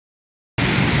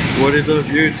What is up,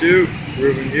 YouTube?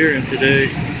 Ruben here, and today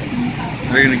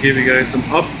I'm going to give you guys some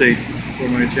updates for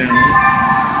my channel.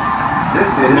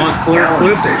 The Montclair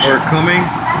clips are coming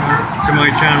to my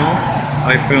channel.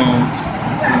 I filmed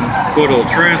Foothill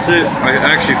Transit. I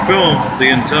actually filmed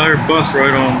the entire bus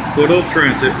ride on Foothill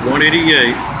Transit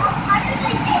 188.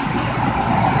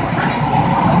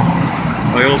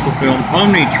 I also filmed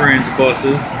OmniTrans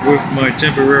buses with my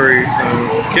temporary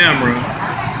camera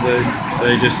that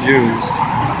I just used.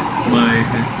 My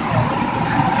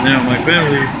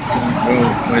family,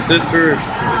 my sister,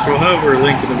 which will have her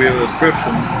link in the video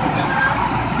description,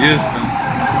 used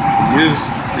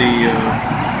the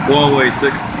Huawei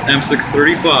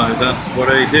M635. That's what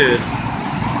I did,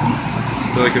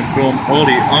 so I can film all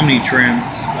the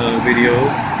OmniTrans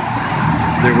videos.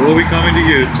 They will be coming to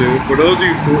YouTube. For those of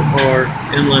you who are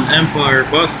Inland Empire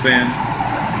bus fans,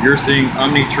 you're seeing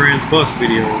OmniTrans bus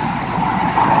videos.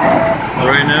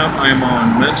 Right now, I'm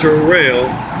on Metro Rail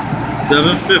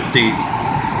 750.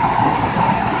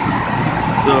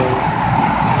 So,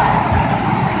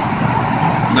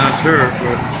 not sure,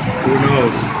 but who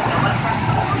knows?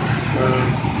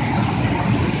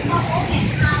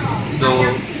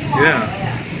 Yeah.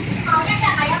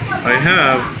 I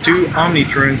have 2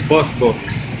 OmniTrans bus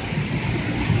books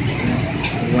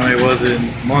when I was in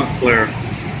Montclair.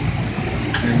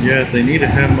 And yes, I need to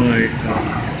have my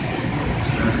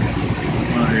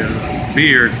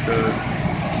beard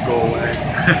go away.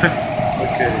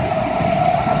 Okay.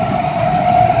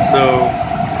 So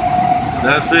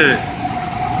that's it.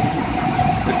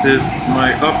 This is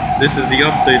the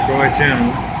update for my channel.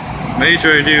 May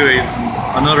try to do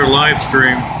another live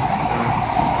stream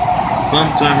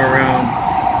sometime around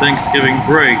Thanksgiving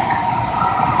break.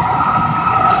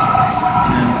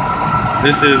 And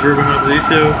this is Ruben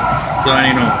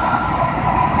signing off.